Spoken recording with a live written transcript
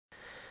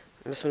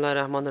بسم الله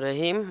الرحمن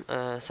الرحیم.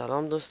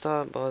 سلام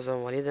دوستا، بازم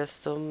ولید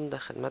هستم در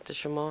خدمت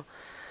شما.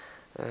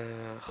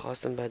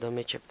 خواستم به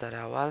ادامه چپتر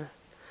اول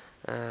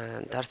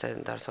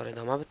درس رو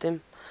ادامه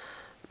بدیم.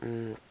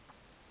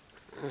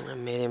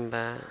 میریم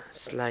به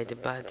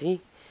سلاید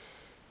بعدی.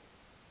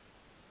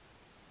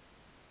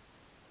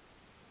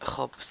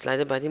 خب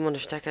سلاید بعدی ما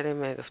نشته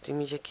کردیم، گفتیم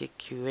اینجا که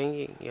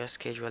کیوینگ یا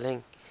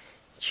اسکیجولینگ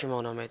چی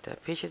معنا میده.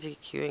 پیش از اینکه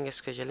کیوینگ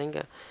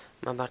اسکیجولینگ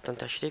من براتون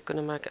تشریح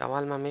کنم،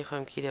 اول من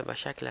میخوایم که به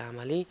شکل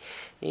عملی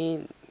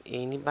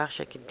اینی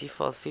بخش که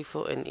دیفالت فیفو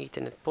ان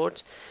ایترنت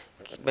پورت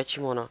به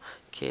چی معنا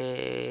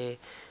که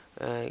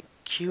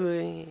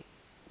کیو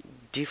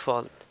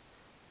دیفالت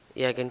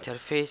یک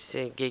اینترفیس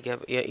گیگا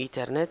یا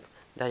ایترنت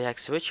در یک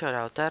سویچ یا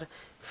راوتر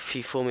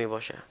فیفو می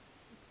باشه.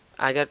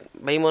 اگر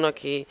به این معنا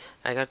که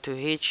اگر تو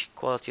هیچ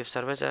کوالیتی اف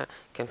سرویس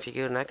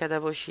کنفیگر نکرده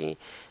باشی،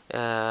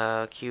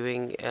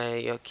 کیوینگ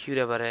یا کیو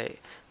را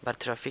بر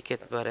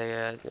ترافیکت،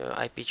 برای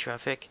آی پی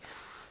ترافیک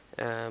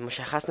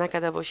مشخص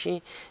نکرده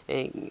باشی،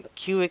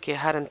 کیوی که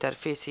هر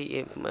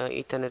انترفیسی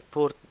ایترنت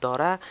پورت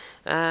داره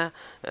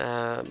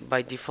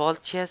بای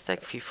دیفالت چی هستک؟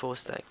 فیفو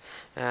هستک.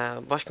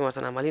 باش که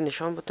مرتن عملی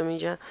نشان بدم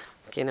اینجا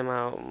که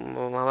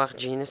ما وقت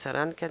جینه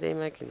سرند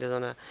کردیم که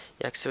دادانه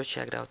یک سویچ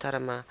یک راوتر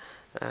ما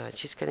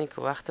چیز کردیم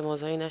که وقت ما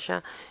ضایع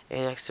نشه.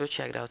 یک سویچ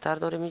یک راوتر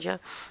داریم اینجا.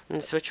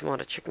 سویچ ما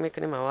رو چک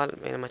میکنیم. اول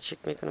اینو ما چک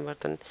میکنیم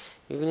براتون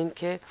ببینیم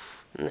که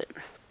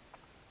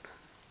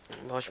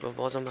باش با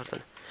بازم براتون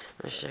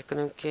نشه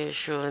کنیم که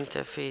شو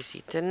انترفیس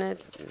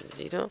ایترنت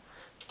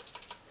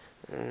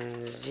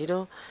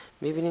زیرو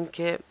میبینیم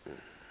که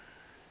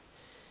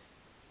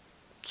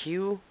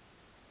کیوینگ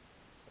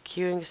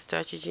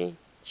استراتژی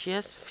چی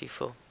است؟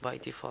 فیفو. بای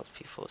دیفالت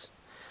فیفو است.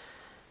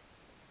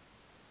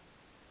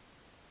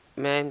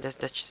 میایم در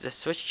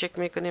سویچ چک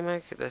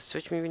میکنیم. در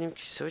سویچ میبینیم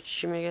که سویچ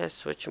چی میگه.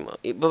 سویچ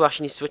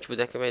ببخشید سویچ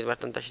بوده که من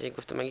براتون تشریح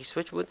گفتم اگه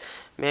سویچ بود.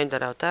 میایم در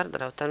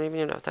راوتر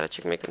میبینیم، راوتر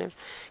چک میکنیم.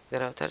 در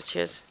راوتر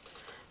چی است؟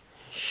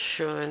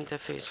 شو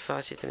انترفیس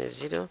فاست ایترنت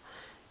زیرو.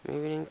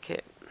 میبینیم که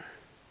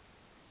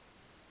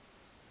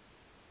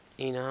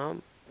اینا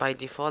بای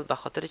دیفالت. به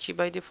خاطر چی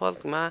بای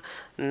دیفالت؟ ما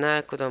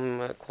نه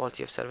کدام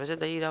کوالیتی اف سرویس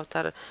در این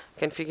راوتر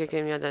کنفیگر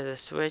کنیم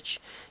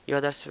یا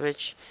در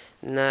سویچ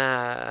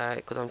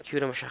نه کدام کیو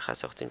رو مشخص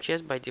ساختیم. چی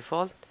است؟ بای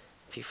دیفالت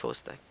فیفو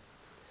است.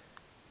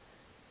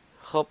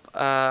 خب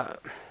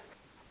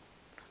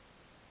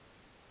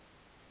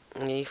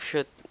ایف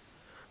شد.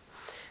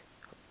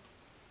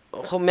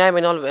 خب میایم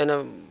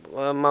اینال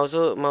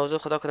موضوع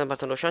خدا کنه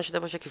براتون روشن شده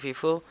باشه که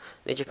فیفو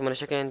اینجا که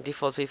منشه که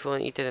دیفالت فیفو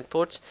اینترنت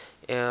پورت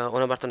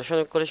اونا براتون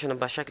نشون کلش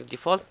به شکل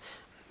دیفالت.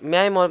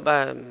 میایم ما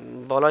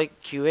بالای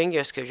کیوینگ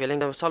یا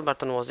اسکیجولینگ مثال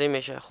براتون واضح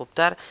میشه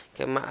خوبتر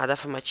که ما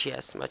هدف ما چی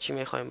است، ما چی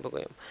میخوایم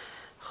بگویم.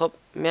 خب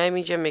میایم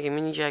اینجا میگیم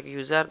اینجا یک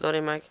یوزر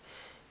داریم،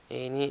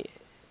 یعنی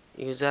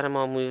یوزر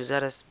ما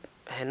یوزر است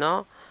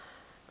هنا.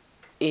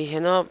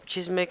 هنا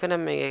چیز میکنم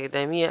میگه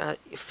دمی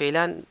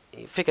فعلا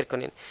فکر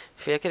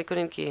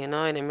کنین که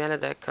هنا این میاله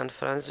در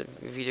کنفرانس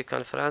ویدیو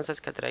کنفرانس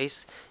است که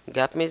رئیس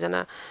گپ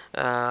میزنه.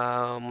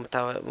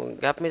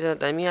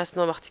 دمی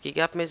اصلا وقتی که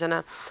گپ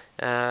میزنه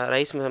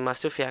رئیس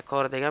مصروف یک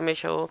کار دیگه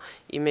میشه و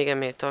این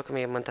میگه تا که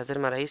منتظر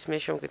ما رئیس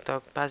میشم که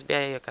تا پس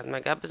بیای یا کدام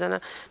گپ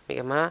بزنه.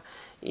 میگه ما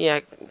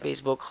یک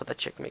فیسبوک خود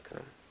چک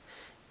میکنم.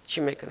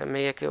 چی میکنه؟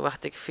 میگه که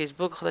وقتی که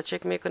فیسبوک خود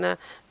چک میکنه،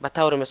 به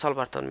طور مثال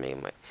براتون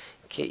میگم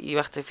که این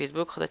وقت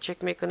فیسبوک خود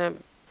چک میکنه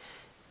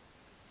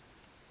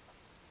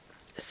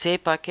 3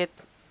 پاکت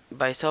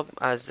به حساب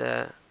از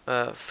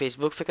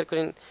فیسبوک فکر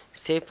کنین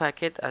 3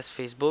 پاکت از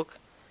فیسبوک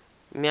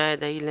میاد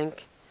در این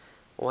لینک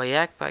و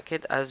 1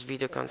 پاکت از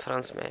ویدیو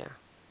کنفرانس میاد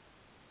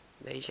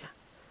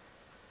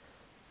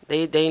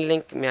در این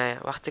لینک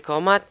میاد. وقتی که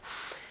آمد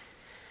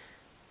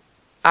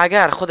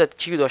اگر خودت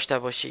کیو داشته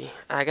باشی،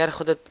 اگر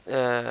خودت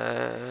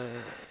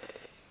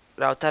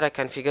راوتر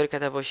کنفیگر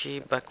کرده باشی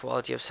با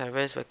کوالیتی اف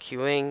سرویس و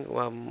کیوینگ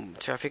و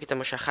ترافیک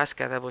مشخص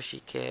کرده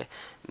باشی که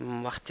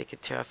وقتی که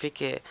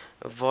ترافیک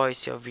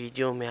وایس یا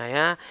ویدیو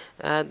میآید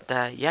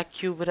در یک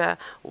کیو بره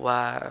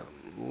و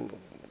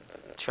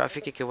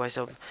ترافیکی که وایس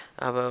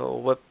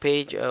وب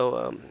پیج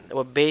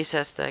وب بیس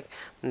هست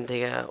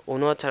دیگه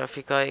اونا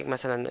ترافیک های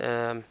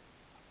مثلا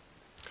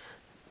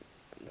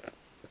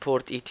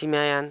پورت ایتی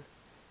میآیند.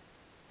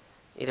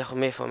 ایره خب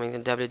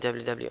میفهمین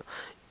www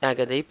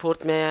اگر در این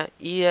پورت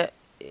میآید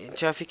این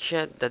ترافیک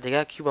شد در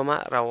دیگه کیو با ما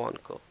روان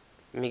کو.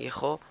 میگه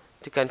خب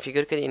تو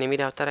کنفیگر کردی اینمی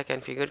راوتر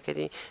کنفیگر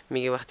کردی.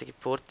 میگه وقتی که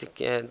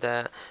پورت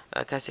در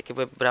کسی که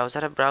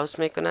براوزر براوز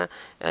میکنه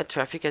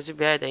ترافیک از او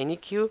بیاید اینی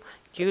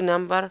کیو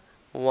نمبر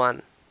 1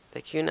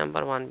 در کیو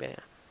نمبر 1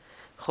 بیاید.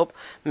 خب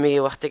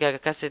میگه وقتی که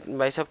کسی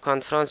به حساب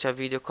کنفرانس یا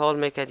ویدیو کال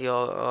میکرد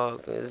یا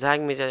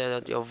زنگ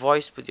میزد یا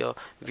وایس بود یا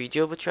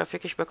ویدیو بود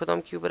ترافیکش به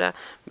کدام کیو بره.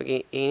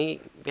 میگه اینی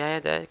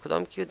بیاید در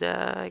کدام کیو؟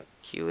 در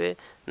کیو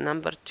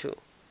نمبر 2.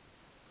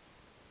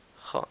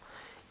 خب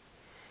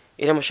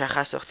اینو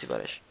مشخص ساختی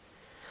برش.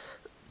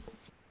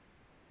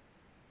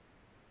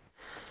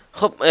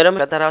 خب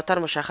اینو در راوتر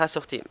مشخص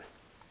ساختیم.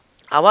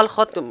 اول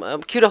خود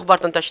کیو رو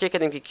براتون تشریح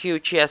کردیم که کیو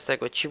چی هست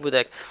و چی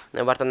بوده.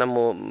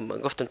 براتون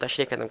گفتم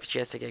تشریح کردم که چی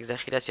هست، که یک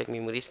ذخیره است، یک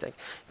میموری است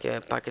که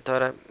پاکت ها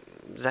را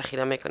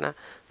ذخیره میکنه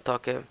تا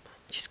که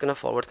چیز کنه،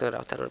 فوروارد کنه،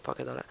 راوتر رو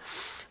پاکت داره.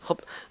 خب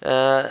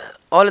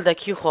حالا در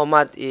کیو خب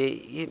آمد،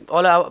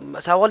 حالا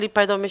سوالی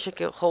پیدا میشه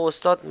که خب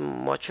استاد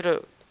ما چرا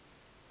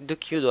دو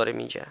کیو داریم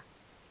اینجا،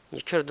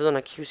 چرا دو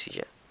دانه کیو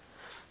سیجا؟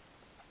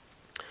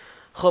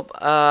 خب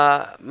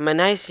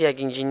منایس یک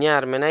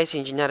انجینیر، منایس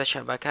انجینیر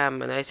شبکه،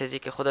 منایس ازی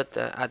که خودت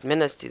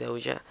ادمن هستی در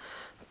اوجا،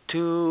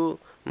 تو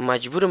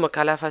مجبور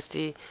مکلف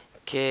هستی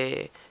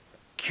که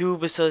کیو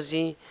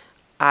بسازی.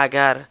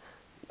 اگر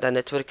در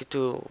نتورک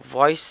تو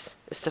وایس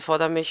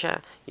استفاده میشه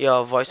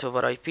یا وایس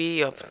اوور آی پی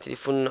یا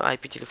تلفن آی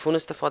پی تلفن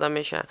استفاده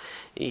میشه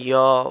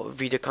یا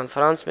ویدیو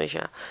کانفرانس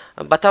میشه.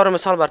 به طور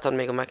مثال براتون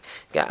میگم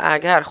که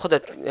اگر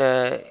خودت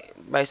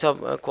به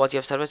حساب کوالیتی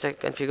اف سرویس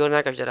کنفیگور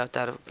نکردی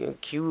در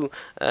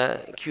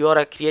کیو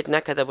را کرییت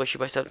نکرده باشی،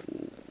 به حساب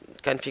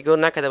کنفیگور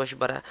نکرده باشی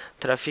برای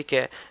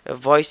ترافیک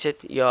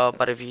وایست یا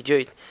برای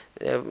ویدیو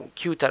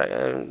کیو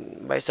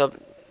به حساب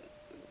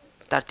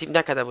ترتیب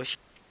نکرده باشی،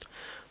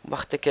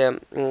 وقتی که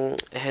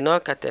هنا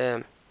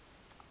کت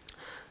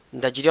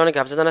در جریان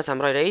گپ زدن است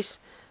همراه رئیس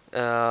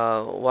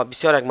و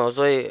بسیار یک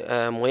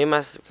موضوع مهم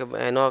است که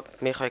هنا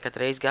میخوای که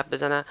رئیس گپ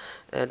بزنه،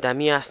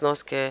 دمی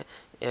اسناست که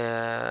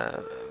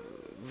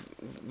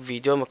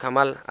ویدیو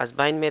مکمل از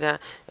بین میره،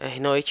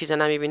 هنا هیچ چیز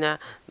نمیبینه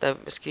در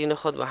اسکرین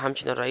خود و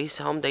همچنین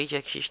رئیس هم در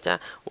یک شیشته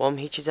و هم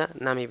هیچ چیز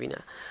نمیبینه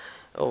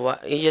و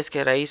اینجاست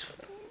که رئیس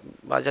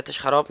وضعیتش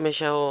خراب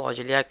میشه و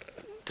عاجل یک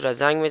تو را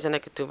زنگ میزنه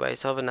که تو به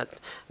حساب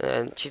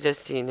چیز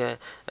هستی،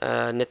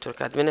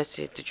 نتورک ادمین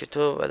هستی، تو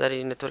چطور در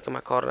این نتورک ما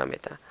کار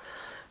نمیده.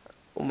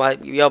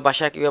 یا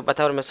بشک یا به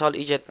طور مثال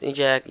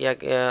اینجا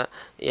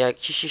یک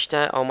چی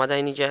شیشته آمده،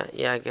 اینجا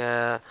یک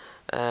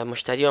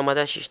مشتری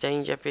آمده شیشته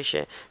اینجا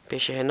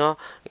پیش هنا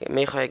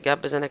میخواد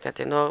گپ بزنه که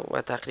هنا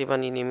و تقریبا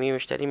این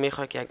مشتری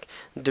میخواد که یک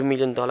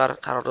 $2,000,000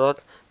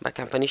 قرارداد به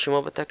کمپانی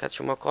شما بده که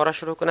شما کار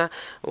شروع کنه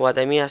و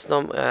دمی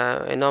اصلا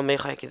هنا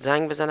میخواد که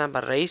زنگ بزنه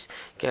بر رئیس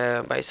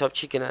که به حساب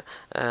چی کنه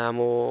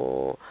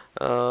مو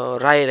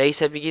رای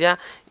رئیس بگیره،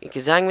 که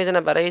زنگ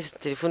میزنه برای رئیس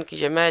تلفن که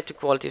جمعه تو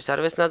کوالیتی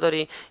سرویس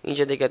نداری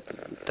اینجا دیگه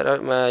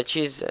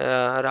چیز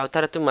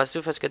راوتر تو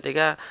مصروف است که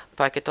دیگه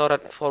پاکت ها را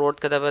فوروارد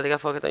کرده بره،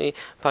 دیگه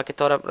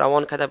پاکت ها را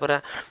روان کرده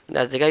بره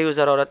از دیگه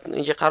یوزر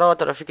اینجا قرار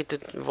ترافیک تو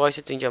وایس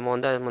تو اینجا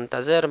مانده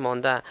منتظر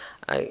مانده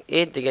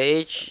دیگه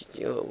هیچ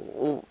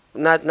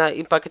نه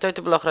این پاکت های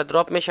تو بالاخره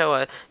دراپ میشه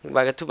و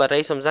اگه تو بر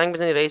رئیس هم زنگ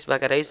بزنی، رئیس بر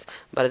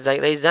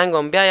رئیس زنگ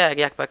هم بیاید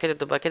یک پاکت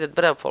تو پاکت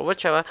بره فوروارد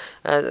شوه،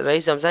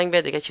 رئیس هم زنگ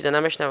بیاد دیگه چیز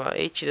نمیشنوه،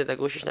 هیچ چیز در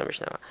گوشش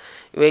نمیشنوه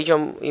و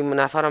اینجا این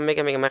نفر هم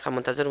میگه من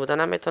منتظر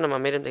بودن نمیتونم،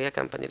 من میرم دیگه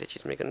کمپانی رو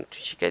چیز میکنم. تو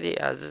چی کردی؟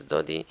 از دست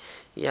دادی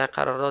یا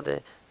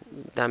قرارداد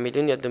 10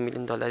 میلیون یا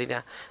 $2,000,000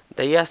 را.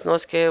 در این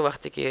اسناست که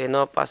وقتی که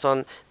اینا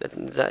پسان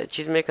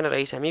چیز میکنه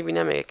رئیس هم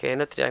میبینه میگه که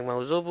اینا یک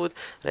موضوع بود،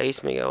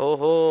 رئیس میگه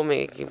اوه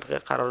میگه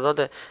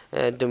قرارداد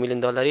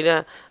 $2,000,000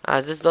 را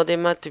از دست داده،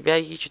 من تو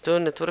بیای چطور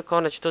نتورک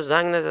کار چطور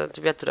زنگ نزد،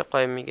 تو بیا تو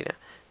قایم میگیره،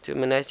 تو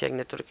منایس یک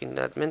نتورک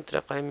ادمن تو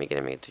قایم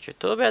میگیره میگه تو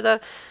چطور بیادر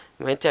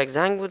من تو یک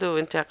زنگ بود و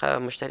انت یک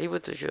مشتری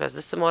بود تو از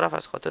دست ما رفت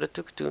از خاطر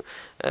تو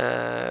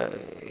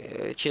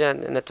چی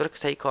نتورک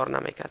صحیح کار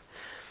نمیکرد.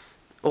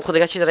 او خود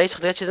دیگه چیز رئیس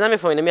خود دیگه چیز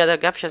نمیفهمه، میاد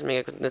گپش از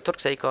میگه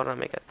نتورک صحیح کار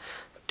نمیکرد.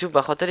 تو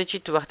به خاطر چی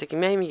تو وقتی که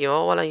میگی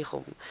والا این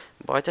خب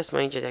باید است ما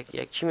اینجا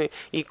یک چی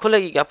این کل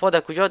این گپا در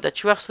کجا در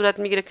چه وقت صورت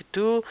میگیره که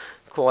تو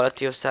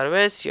کوالیتی اف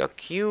سرویس یا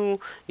کیو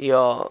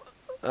یا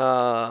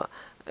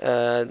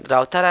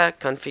راوتر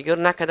کنفیگور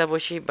نکرده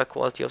باشی به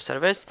کوالیتی اف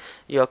سرویس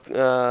یا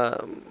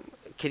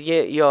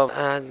یا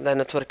در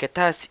نتورک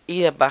تاس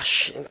این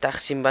بخش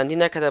تقسیم بندی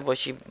نکرده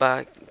باشی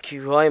به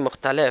کیو های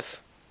مختلف.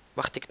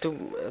 وقتی که تو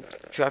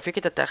ترافیک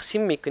تا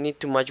تقسیم میکنی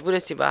تو مجبور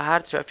هستی به هر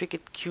ترافیک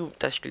کیو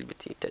تشکیل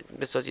بدی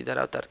بسازی در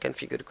راوتر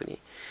کنفیگور کنی،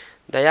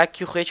 در یک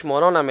کیو هیچ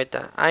معنا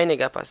نمیده، عین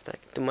گپ است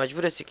تو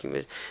مجبور هستی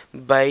که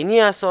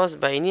بینی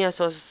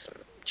اساس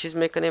چیز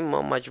میکنیم،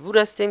 ما مجبور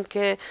هستیم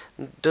که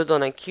 2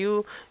 دانه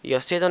کیو یا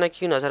 3 دانه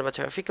کیو نظر به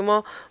ترافیک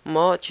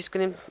ما چیز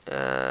کنیم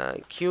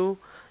کیو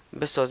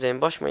بسازیم.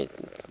 باش ما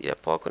اینو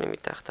پاک کنیم، این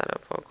تخته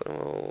رو پاک کنیم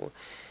و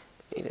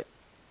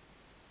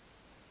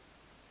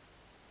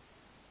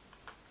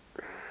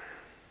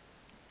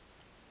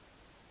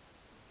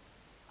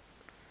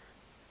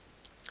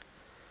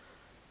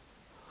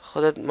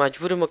خودت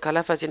مجبور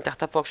مکلف هستی این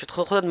تخته پاک شد،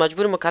 خودت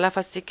مجبور مکلف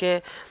هستی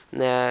که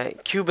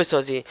کیو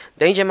بسازی.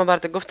 در اینجا من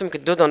برات گفتم که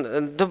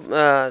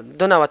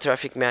دو نوع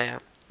ترافیک میایه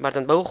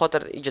براتون، به او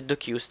خاطر اینجا 2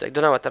 کیو است،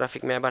 2 نوع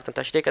ترافیک میایه براتون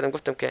تشریح کردم.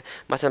 گفتم که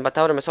مثلا به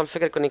طور مثال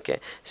فکر کنید که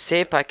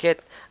 3 پاکت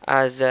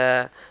از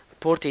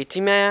پورت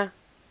ایتی میایه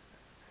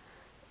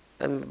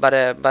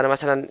برای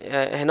مثلا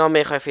هنا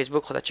میخوای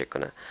فیسبوک خودت چک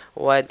کنه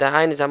و در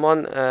عین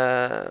زمان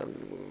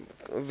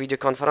ویدیو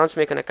کانفرانس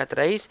میکنه که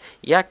رئیس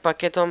یک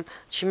پاکت هم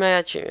چی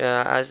میاد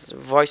از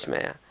وایس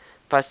میاد.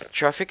 پس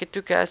ترافیک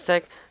تو که هست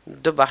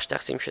 2 بخش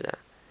تقسیم شده،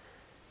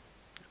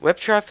 وب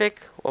ترافیک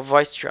و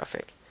وایس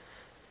ترافیک.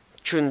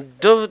 چون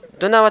دو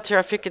نوع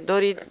ترافیک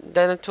داری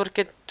در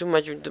نتورک، تو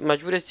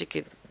مجبور هستی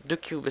که دو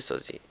کیو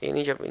بسازی. این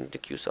اینجا این دو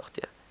کیو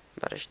ساخته،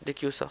 براش دو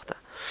کیو ساخته.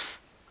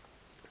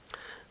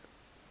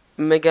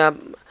 میگه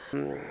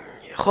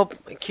خب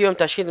کیو هم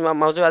تشکیل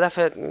موضوع هدف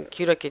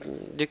کی را که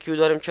دو کیو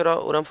داریم چرا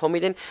اونم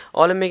فهمیدین.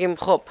 حالا میگیم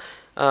خب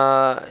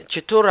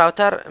چطور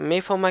راوتر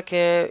میفهمه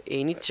که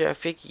اینی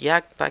ترافیک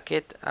یک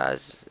پکت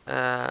از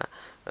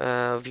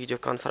ویدیو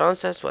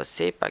کانفرانس است و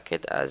 3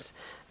 پکت از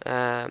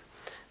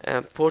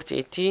پورت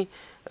ایتی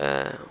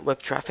وب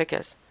ترافیک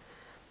است.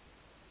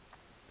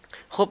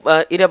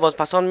 خب ایره باز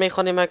پسان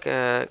میخوانیم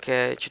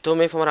که چطور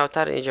میفهمه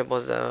راوتر. اینجا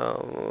باز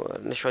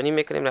نشانی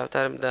میکنیم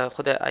راوتر در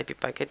خود آی پی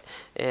پکت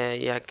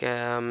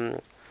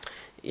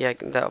یک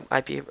در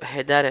آی پی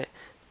هدر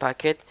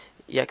پکت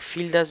یک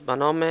فیلد است به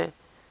نام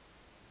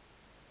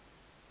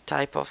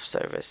type of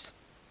service.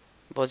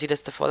 بازی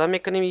استفاده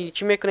میکنیم.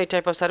 چی میکنه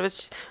type of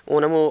service؟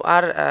 اونمو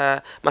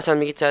مثلا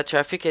میگی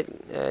ترافیک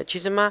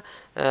چیز ما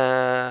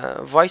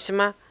وایس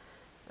ما،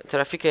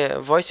 ترافیک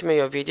وایس ما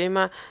یا ویدیو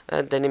ما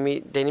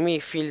دنمی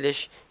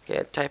فیلدش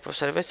که type of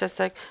service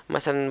است،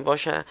 مثلا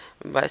باشه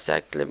به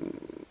شکل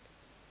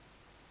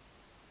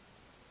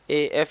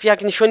یک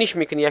نشانیش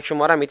میکنی، یک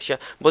شماره میتیشه.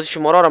 باز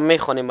شماره رو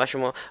میخوانیم با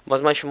شما،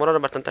 باز ما شماره رو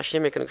براتون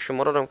تشریح میکنیم که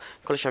شماره رو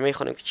کلش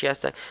میخوانیم که چی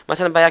هست.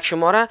 مثلا با یک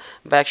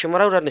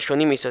شماره رو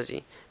نشانی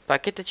میسازی.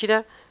 پاکت چی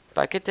ده؟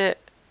 پاکت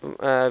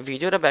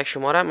ویدیو رو با یک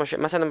شماره،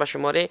 مثلا با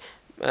شماره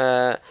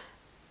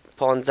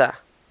 15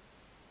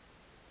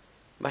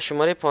 با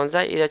شماره 15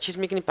 اینا چیز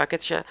میکنی،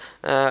 پاکتش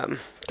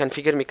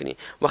کنفیگر میکنی.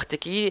 وقتی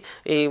که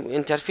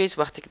اینترفیس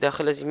وقتی که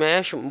داخل از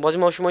ایمیل باز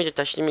ما شما اینجا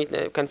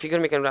تشریح کنفیگر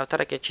میکنیم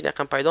راوتر که چی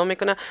رقم پیدا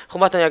میکنه. خب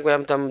مثلا یک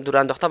دور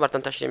انداخته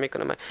براتون تشریح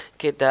میکنم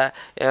که در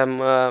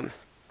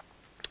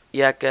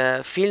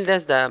یک فیلد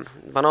است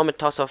به نام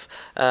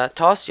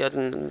تاس یا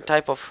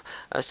تایپ اف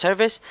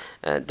سرویس.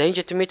 در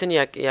اینجا تو میتونی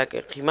یک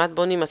قیمت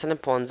بانی، مثلا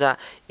 15.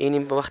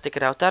 این وقتی که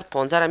راوتر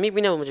 15 را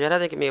میبینه و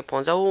مجرد که میگه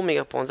 15 و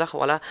میگه 15 خب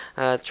حالا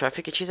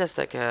ترافیک چیز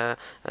هست که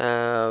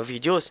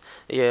ویدیوز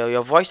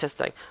یا وایس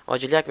هست،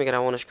 آجیل یک میگه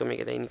روانش کن،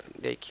 میگه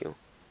در کیو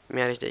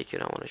میارش در کیو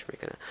روانش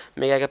میکنه.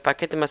 میگه اگه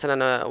پاکت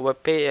مثلا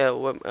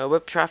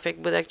وب ترافیک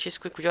بوده چیز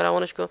کجا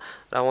روانش کن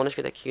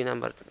در کیو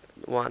نمبر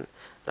 1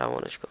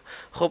 روانش کن.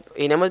 خب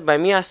اینم به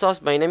می اساس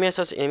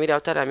اینمی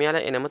راوتر امیاله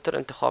اینم تو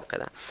انتخاب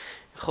کرده.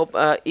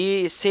 خب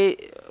این سه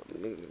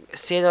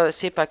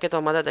پاکت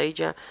آمده در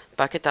اینجا.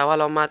 پاکت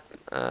اول آمد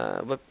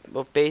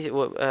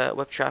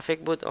وب ترافیک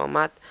بود،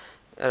 آمد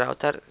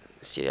راوتر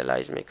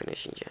سیریالایز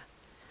میکنش اینجا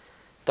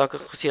تا که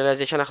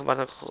سیریالایزیشن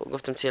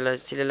گفتم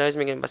سیریالایز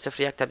میگیم با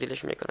 0 1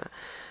 تبدیلش میکنه.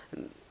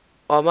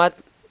 آمد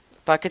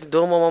پاکت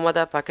دوم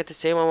آمده، پاکت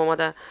سوم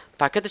آمده،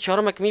 پاکت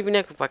چهارم که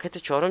میبینه که پاکت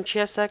چهارم چی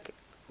هست؟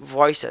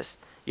 وایس است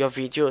یا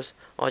ویدیوز.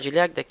 آجیل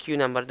یک در کیو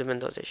نمبر 2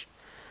 بندازش.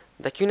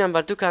 در کیو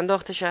نمبر 2 که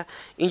انداختشه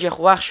اینجا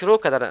وقت شروع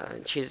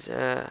کرده چیز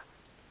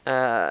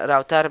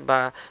راوتر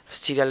با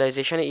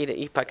سیریالایزیشن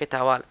ای پاکت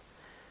اول.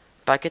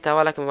 پاکت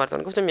اول که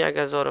براتون گفتم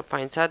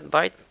 1500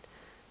 بایت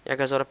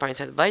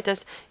 1500 بایت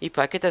است. این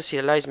پاکت رو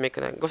سیریالایز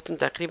میکنه. گفتم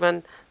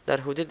تقریبا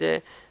در حدود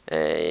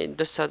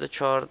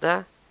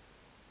 214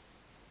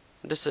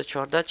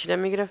 چی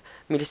میگرفت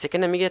میلی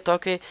سکند میگه تا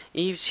که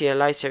این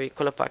سیریالایز شوی،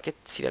 کل پاکت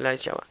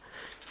سیریالایز شوه.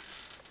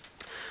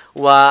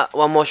 و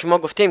ما شما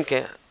گفتیم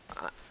که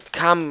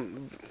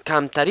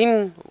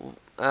کمترین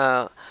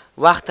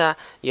وقت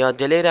یا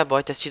دلی را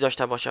باید چی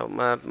داشته باشه؟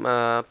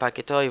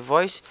 پاکت های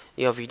وایس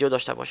یا ویدیو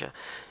داشته باشه.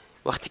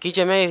 وقتی که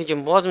جمعه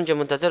باز اونجا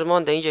منتظر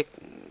ماند اینجا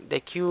در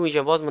کیو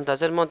اینجا باز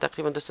منتظر ماند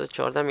تقریبا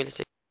 214 میلی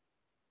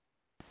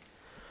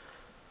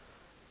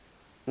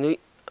سکند.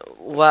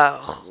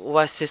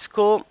 و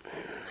سیسکو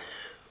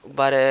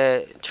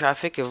برای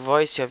ترافیک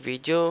وایس یا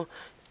ویدیو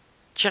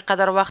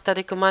چقدر وقت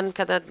ریکمند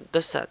کرده؟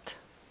 200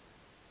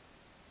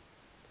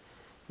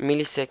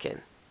 میلی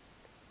سکند.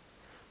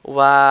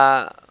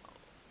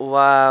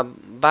 و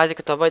بعضی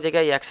کتابای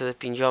دیگه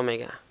 150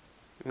 میگه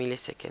میلی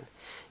سکند.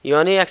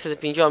 یعنی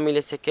 150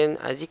 میلی سکند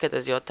از یک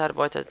زیادتر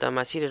باید از در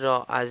مسیر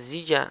را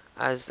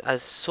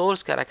از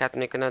سورس که حرکت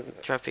میکنه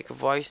ترافیک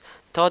وایس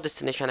تا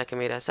دستینیشن که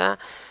میرسه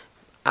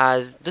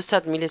از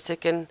 200 میلی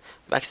سکند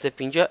و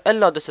 150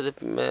 الا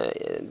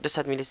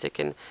 200 میلی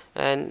سکند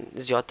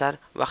زیادتر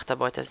وقت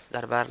باید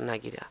در بر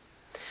نگیره.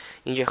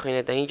 اینجا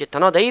خیلی در اینجا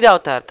تنها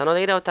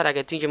در راوتر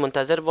اگر تو اینجا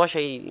منتظر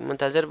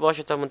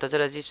باشه تا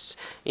منتظر از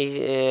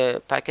این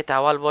پاکت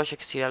اول باشه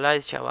که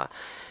سیریالایز شوه،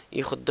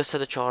 این خود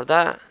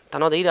 214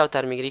 تنها در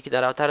راوتر میگیره که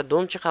در راوتر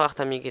دوم چقدر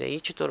وقت میگیره. این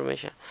چطور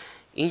میشه؟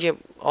 اینجا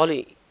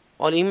حالا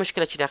این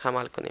مشکل چی رقم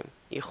حل کنیم؟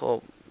 این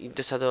خب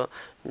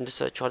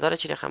 214 را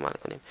چی رقم حل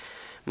کنیم؟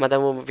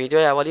 مدام ویدیو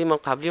اولی من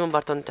قبلی من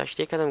براتون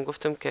تشریح کردم،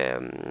 گفتم که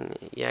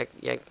یک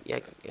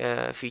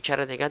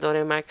فیچر دیگه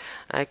داره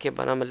که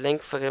به نام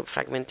لینک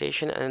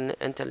فرگمنتیشن اند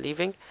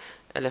انترلیوینگ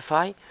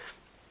LFI.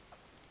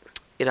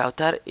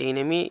 راوتر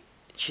اینمی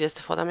چی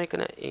استفاده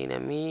میکنه؟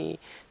 اینمی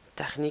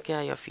تکنیک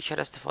یا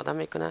فیچر استفاده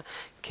میکنه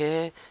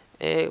که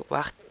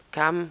وقت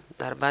کم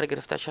در بر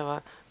گرفته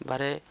شود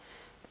برای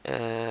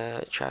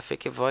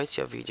ترافیک وایس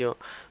یا ویدیو.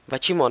 و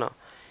چی مانا؟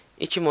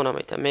 این چی معنا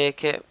میده؟ میگه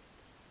که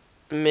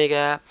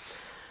میگه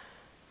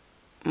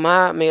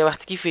میگه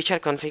وقتی که فیچر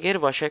کانفیگر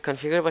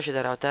باشه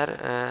در راوتر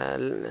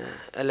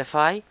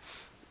LFI،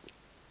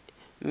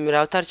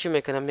 راوتر چی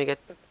میکنه؟ میگه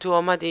تو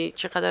آمدی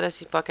چقدر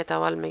هستی پاکت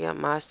اول؟ میگه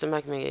ما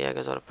هستم میگه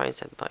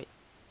 1500 بایت.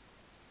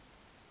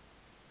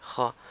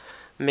 خب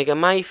میگه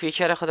من این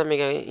فیچر خودم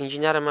میگه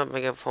انجینیر من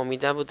میگه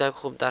فهمیده بوده،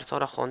 خوب درس ها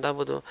را خوانده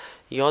بود و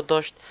یاد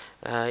داشت،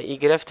 ای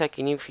گرفته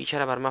که این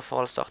فیچر بر من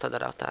فعال ساخته در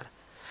راوتر.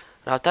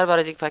 راوتر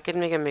برای یک پاکت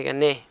میگه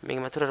نه، میگه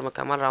من تو رو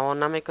مکمل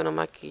روان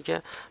نمیکنم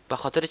که به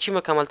خاطر چی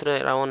مکمل تو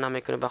رو روان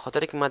نمیکنم؟ به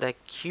خاطر که من در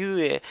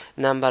کیو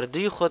نمبر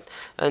 2 خود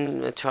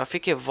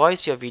ترافیک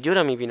وایس یا ویدیو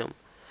رو میبینم.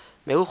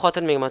 میگه او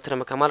خاطر میگه من تو رو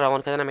مکمل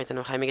روان کردن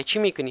نمیتونم. خیلی میگه چی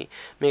میکنی؟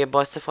 میگه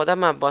با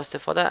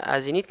استفاده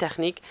از اینی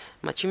تکنیک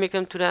من چی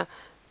میکنم؟ تو رو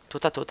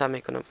توتا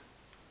میکنم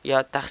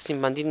یا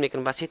تقسیم بندی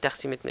میکنم، واسه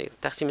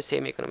تقسیم 3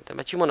 میکنم.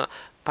 با چی مونا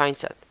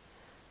 500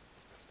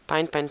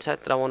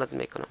 روانت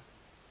میکنم،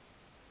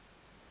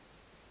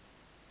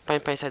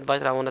 500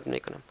 بایت روانت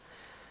میکنم.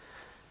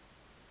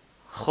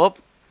 خب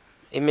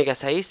این میگه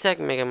صحیح است،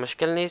 میگه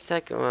مشکل نیست،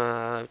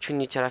 چون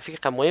این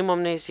ترافیک مهم هم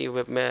نیست.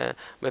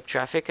 وب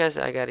ترافیک است،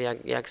 اگر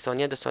یک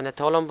ثانیه 2 ثانیه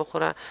طالم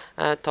بخوره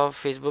تا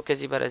فیسبوک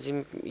از بر از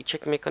این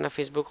چک میکنه،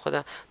 فیسبوک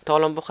خود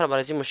طالم بخوره،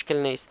 برای این مشکل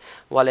نیست.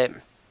 ولی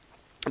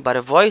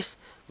برای وایس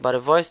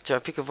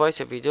ترافیک وایس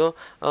یا ویدیو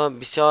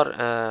بسیار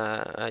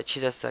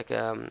چیز است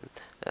که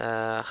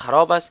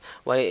خراب است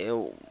و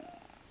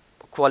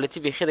کوالیتی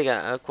بخیر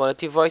دیگه،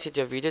 کوالیتی وایس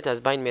یا ویدیو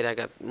از بین میره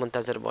اگر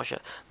منتظر باشه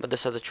به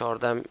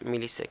 214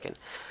 میلی سکند.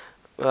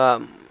 و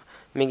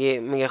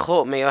میگه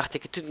خب میگه وقتی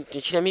که تو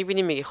چی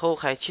میبینی، میگه خب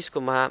خیلی چیز که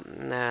ما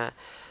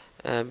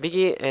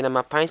بگی اینا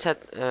ما 500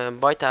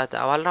 بایت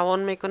اول روان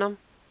میکنم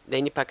در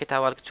این پاکت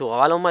اول که تو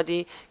اول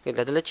اومدی که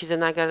دل چیز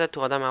نگرده،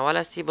 تو آدم اول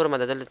هستی، برو ما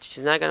دل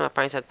چیز نگرده، ما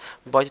 500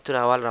 بایت تو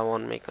اول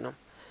روان میکنم.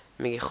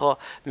 میگه خب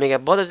میگه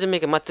بعد از این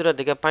میگه من تو رو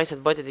دیگه 500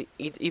 بایت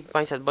این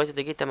 500 بایت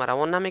دیگه تم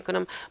روان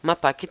نمیکنم، من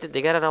پاکت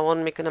دیگه روان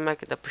میکنم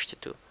که در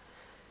پشت تو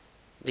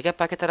دیگه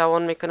پاکت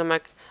روان میکنم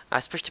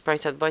از پشت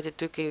 500 بایت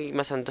تو که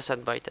مثلا 200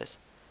 بایت است،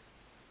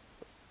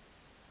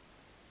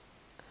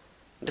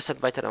 200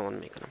 بایت روان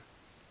میکنم.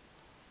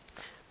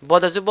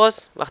 بعد از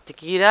باز وقتی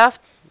که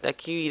رفت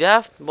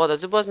بعد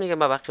از باز میگه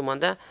ما باقی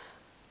مانده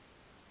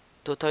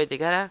دو تای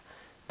دیگه را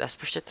دست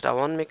پشت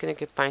روان میکنه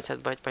که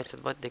 500 بایت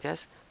دیگه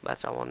است، بعد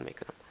روان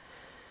میکنم.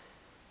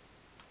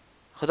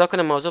 خدا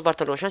کنه موضوع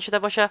براتون روشن شده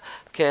باشه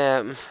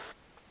که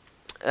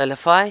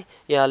LFI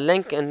یا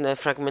Link and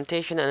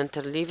Fragmentation and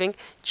Interleaving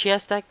چی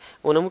هست.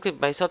 اونمو که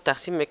به حساب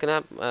تقسیم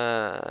میکنه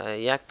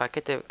یک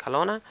پاکت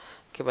کلانه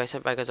که به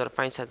حساب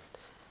 1500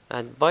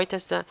 بایت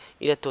است،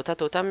 این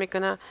توتا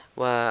میکنه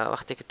و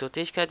وقتی که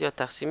توتیش کرد یا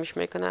تقسیمش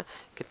میکنه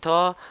که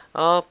تا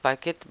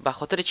پاکت. به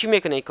خاطر چی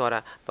میکنه این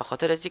کاره؟ به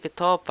خاطر از اینکه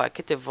تا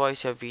پاکت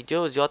وایس یا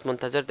ویدیو زیاد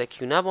منتظر در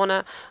کیو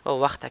نبانه و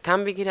وقت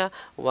کم بگیره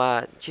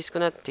و چیز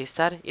کنه،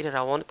 تستر این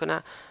روان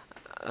کنه.